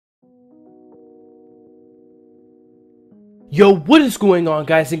Yo, what is going on,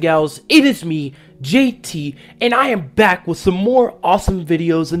 guys and gals? It is me, JT, and I am back with some more awesome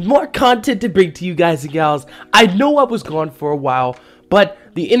videos and more content to bring to you guys and gals. I know I was gone for a while, but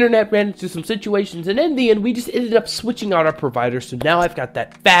the internet ran into some situations, and in the end, we just ended up switching out our provider, so now I've got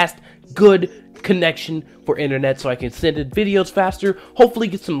that fast, good connection for internet so I can send in videos faster, hopefully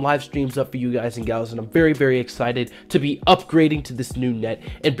get some live streams up for you guys and gals, and I'm very excited to be upgrading to this new net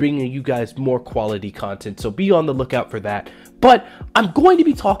and bringing you guys more quality content, so be on the lookout for that. But I'm going to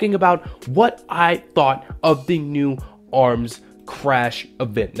be talking about what I thought of the new ARMS Crash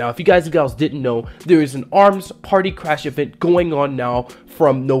event. Now, if you guys and gals didn't know, there is an ARMS Party Crash event going on now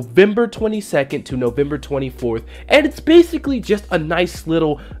from November 22nd to November 24th, and it's basically just a nice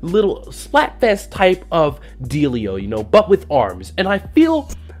little Splatfest type of dealio, you know, but with ARMS. And I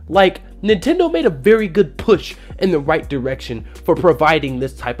feel like Nintendo made a very good push in the right direction for providing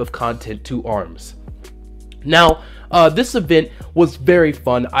this type of content to ARMS. Now, this event was very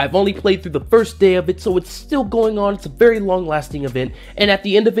fun. I've only played through the first day of it, so it's still going on. It's a very long-lasting event, and at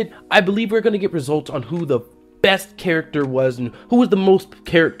the end of it, I believe we're going to get results on who the best character was and who was the most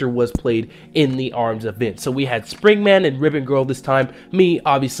character was played in the ARMS event. So we had Springman and Ribbon Girl this time. Me,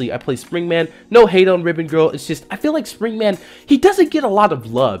 obviously, I play Springman. No hate on Ribbon Girl. It's just, I feel like Springman, he doesn't get a lot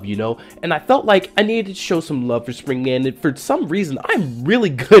of love, you know? And I felt like I needed to show some love for Springman, and for some reason, I'm really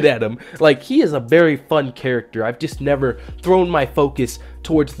good at him. Like, he is a very fun character. I've just never thrown my focus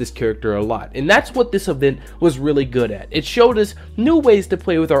towards this character a lot, and that's what this event was really good at. It showed us new ways to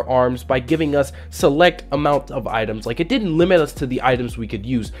play with our arms by giving us select amount of items. Like, it didn't limit us to the items we could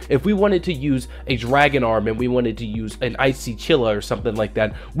use. If we wanted to use a dragon arm and we wanted to use an icy chilla or something like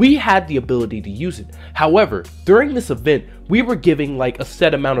that, we had the ability to use it. However, during this event, we were giving like a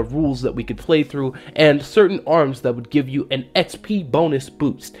set amount of rules that we could play through and certain arms that would give you an XP bonus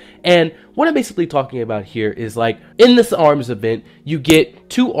boost. And what I'm basically talking about here is, like, in this ARMS event, you get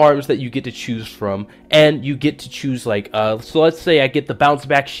two arms that you get to choose from, and you get to choose, like, so let's say I get the bounce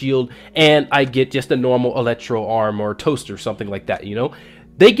back shield and I get just a normal electro arm or toaster, something like that, you know?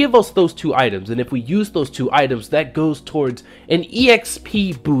 They give us those two items, and if we use those two items, that goes towards an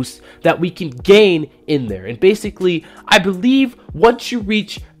EXP boost that we can gain in there. And basically, I believe once you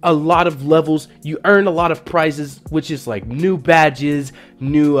reach a lot of levels, you earn a lot of prizes, which is like new badges,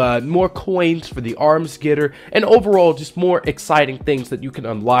 new more coins for the arms getter, and overall just more exciting things that you can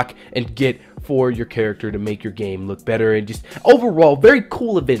unlock and get for your character to make your game look better, and just overall very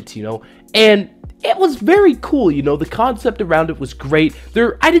cool event, you know. And it was very cool, you know, the concept around it was great.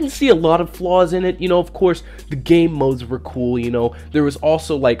 I didn't see a lot of flaws in it, you know. Of course, the game modes were cool, you know. There was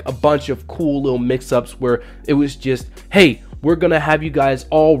also like a bunch of cool little mix-ups where it was just, hey, we're gonna have you guys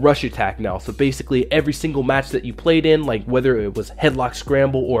all rush attack now. So basically every single match that you played in, like whether it was headlock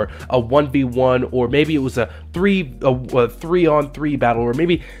scramble or a 1v1, or maybe it was a 3-on-3 battle, or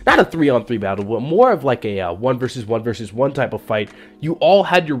maybe not a 3-on-3 battle, but more of like a 1 versus 1 type of fight, you all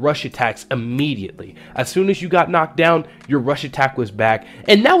had your rush attacks immediately. As soon as you got knocked down, your rush attack was back.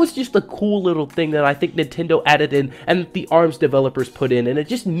 And that was just a cool little thing that I think Nintendo added in and the ARMS developers put in, and it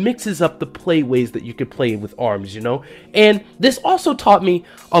just mixes up the play ways that you could play with ARMS, you know. And this also taught me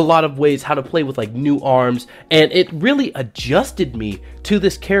a lot of ways how to play with like new arms, and it really adjusted me to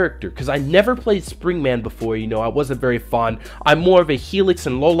this character because I never played Springman before, you know. I wasn't very fond. I'm more of a Helix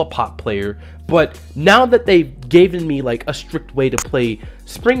and Lollipop player, but now that they've given me like a strict way to play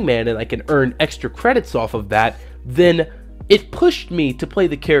Springman and I can earn extra credits off of that, then it pushed me to play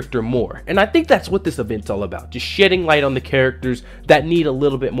the character more. And I think that's what this event's all about, just shedding light on the characters that need a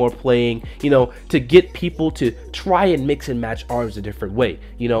little bit more playing, you know, to get people to try and mix and match arms a different way,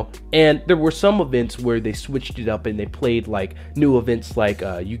 you know. And there were some events where they switched it up and they played like new events, like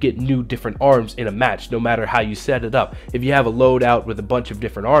you get new different arms in a match no matter how you set it up. If you have a loadout with a bunch of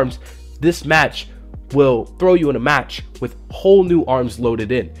different arms, this match will throw you in a match with whole new arms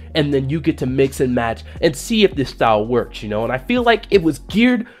loaded in, and then you get to mix and match and see if this style works, you know. And I feel like it was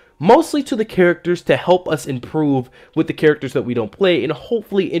geared mostly to the characters to help us improve with the characters that we don't play, and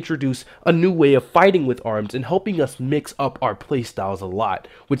hopefully introduce a new way of fighting with arms and helping us mix up our play styles a lot,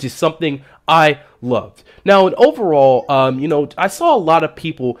 which is something I loved. Now, and overall, you know, I saw a lot of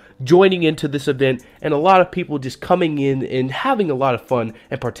people joining into this event and a lot of people just coming in and having a lot of fun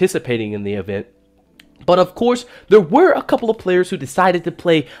and participating in the event. But of course, there were a couple of players who decided to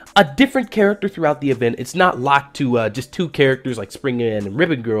play a different character throughout the event. It's not locked to just two characters like Springman and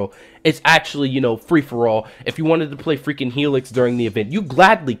Ribbon Girl. It's actually, you know, free for all. If you wanted to play freaking Helix during the event, you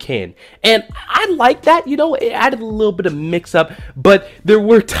gladly can. And I like that, you know, it added a little bit of mix up. But there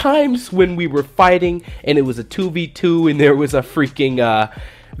were times when we were fighting and it was a 2v2 and there was a freaking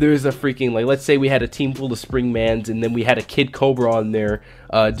there's a freaking, like, let's say we had a team full of Springmans and then we had a Kid Cobra on there,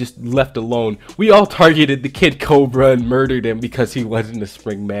 just left alone. We all targeted the Kid Cobra and murdered him because he wasn't a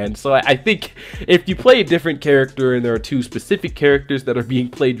Springman. So I think if you play a different character and there are two specific characters that are being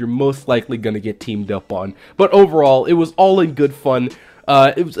played, you're most likely going to get teamed up on. But overall, it was all in good fun.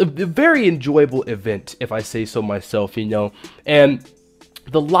 It was a very enjoyable event, if I say so myself, you know, and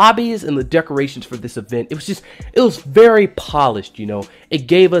the lobbies and the decorations for this event, it was very polished, you know. It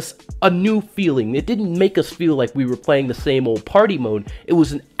gave us a new feeling. It didn't make us feel like we were playing the same old party mode. It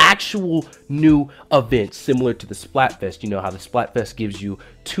was an actual new event, similar to the Splatfest. You know how the Splatfest gives you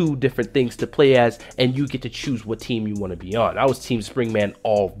two different things to play as, and you get to choose what team you want to be on. I was Team Springman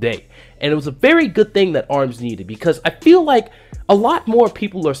all day, and it was a very good thing that ARMS needed, because I feel like a lot more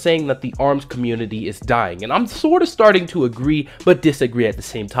people are saying that the ARMS community is dying, and I'm sort of starting to agree but disagree at the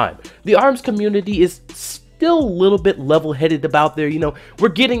same time. The ARMS community is still a little bit level-headed about there, you know. We're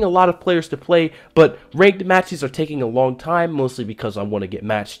getting a lot of players to play, but ranked matches are taking a long time, mostly because I want to get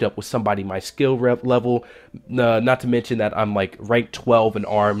matched up with somebody my skill level, not to mention that I'm like ranked 12 in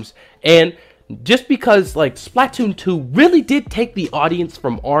ARMS, and just because like Splatoon 2 really did take the audience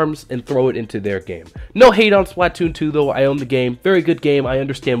from ARMS and throw it into their game. No hate on Splatoon 2 though, I own the game, very good game. I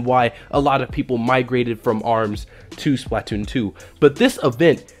understand why a lot of people migrated from ARMS to Splatoon 2, but this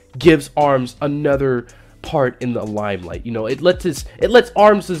event gives ARMS another part in the limelight. You know, it lets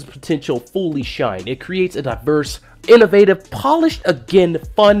ARMS' potential fully shine. It creates a diverse, innovative, polished, again,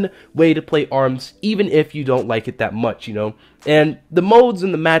 fun way to play ARMS, even if you don't like it that much, you know. And the modes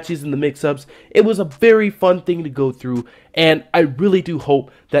and the matches and the mix-ups, it was a very fun thing to go through, and I really do hope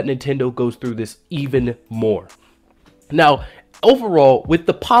that Nintendo goes through this even more. Now, overall, with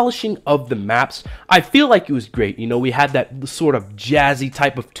the polishing of the maps, I feel like it was great. You know, we had that sort of jazzy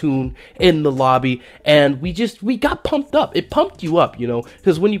type of tune in the lobby, and we got pumped up. It pumped you up, you know,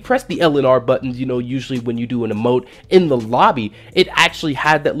 because when you press the L and R buttons, you know, usually when you do an emote in the lobby, it actually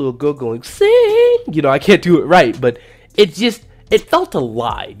had that little girl going, sing! You know, I can't do it right, but it felt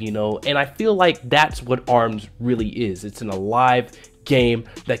alive, you know, and I feel like that's what ARMS really is. It's an alive game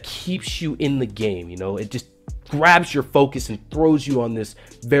that keeps you in the game, you know. It just grabs your focus and throws you on this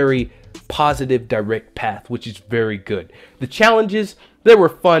very positive, direct path, which is very good. The challenges, they were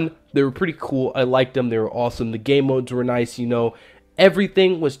fun. They were pretty cool. I liked them. They were awesome. The game modes were nice, you know.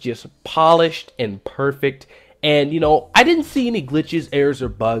 Everything was just polished and perfect. And, you know, I didn't see any glitches, errors, or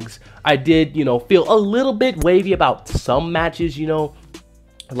bugs. I did, you know, feel a little bit wavy about some matches, you know,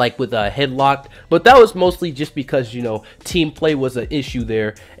 like with headlocked, but that was mostly just because, you know, team play was an issue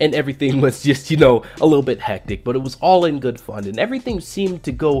there, and everything was just, you know, a little bit hectic, but it was all in good fun, and everything seemed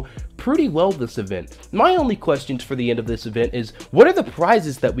to go pretty well this event. My only questions for the end of this event is, what are the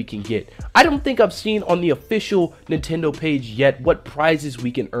prizes that we can get? I don't think I've seen on the official Nintendo page yet what prizes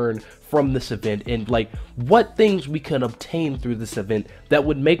we can earn from this event, and like what things we can obtain through this event that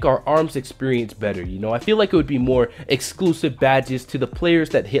would make our ARMS experience better. You know, I feel like it would be more exclusive badges to the players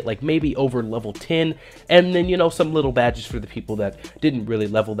that hit like maybe over level 10, and then, you know, some little badges for the people that didn't really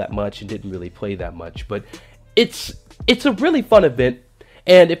level that much and didn't really play that much. But it's a really fun event.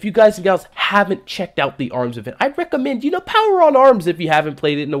 And if you guys and gals haven't checked out the ARMS event, I recommend, you know, power on ARMS if you haven't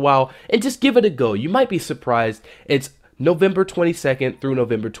played it in a while, and just give it a go. You might be surprised. It's November 22nd through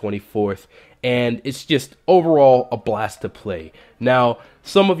November 24th, and it's just overall a blast to play. Now,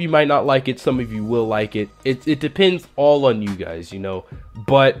 some of you might not like it, some of you will like it. It depends all on you guys, you know,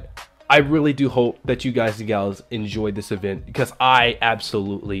 but I really do hope that you guys and gals enjoyed this event, because I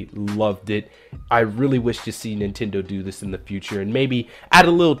absolutely loved it. I really wish to see Nintendo do this in the future and maybe add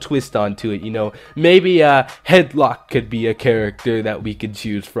a little twist onto it, you know. Maybe Headlock could be a character that we could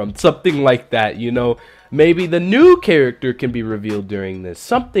choose from, something like that, you know. Maybe the new character can be revealed during this,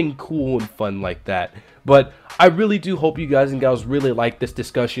 something cool and fun like that. But I really do hope you guys and gals really like this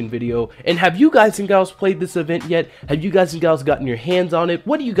discussion video. And have you guys and gals played this event yet? Have you guys and gals gotten your hands on it?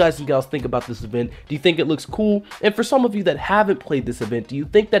 What do you guys and gals think about this event? Do you think it looks cool? And for some of you that haven't played this event, do you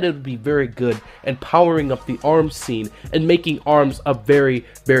think that it would be very good and powering up the ARMS scene and making ARMS a very,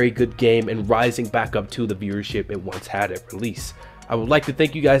 very good game and rising back up to the viewership it once had at release? I would like to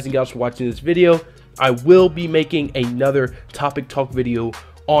thank you guys and gals for watching this video. I will be making another topic talk video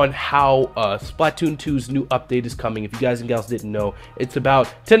on how Splatoon 2's new update is coming. If you guys and gals didn't know, it's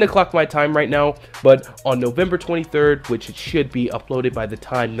about 10 o'clock my time right now, but on November 23rd, which it should be uploaded by the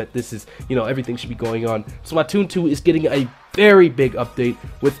time that this is, you know, everything should be going on, Splatoon 2 is getting a very big update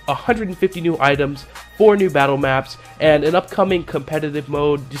with 150 new items, 4 new battle maps, and an upcoming competitive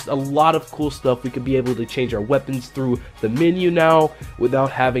mode. Just a lot of cool stuff. We could be able to change our weapons through the menu now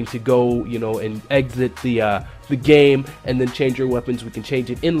without having to go, you know, and exit the the game and then change your weapons. We can change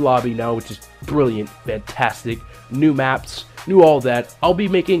it in lobby now, which is brilliant, fantastic. New maps, new all that. I'll be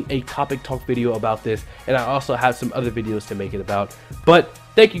making a topic talk video about this, and I also have some other videos to make it about. But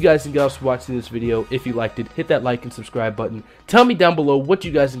thank you guys and gals for watching this video. If you liked it, hit that like and subscribe button. Tell me down below what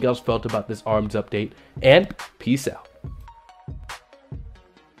you guys and gals felt about this ARMS update, and peace out.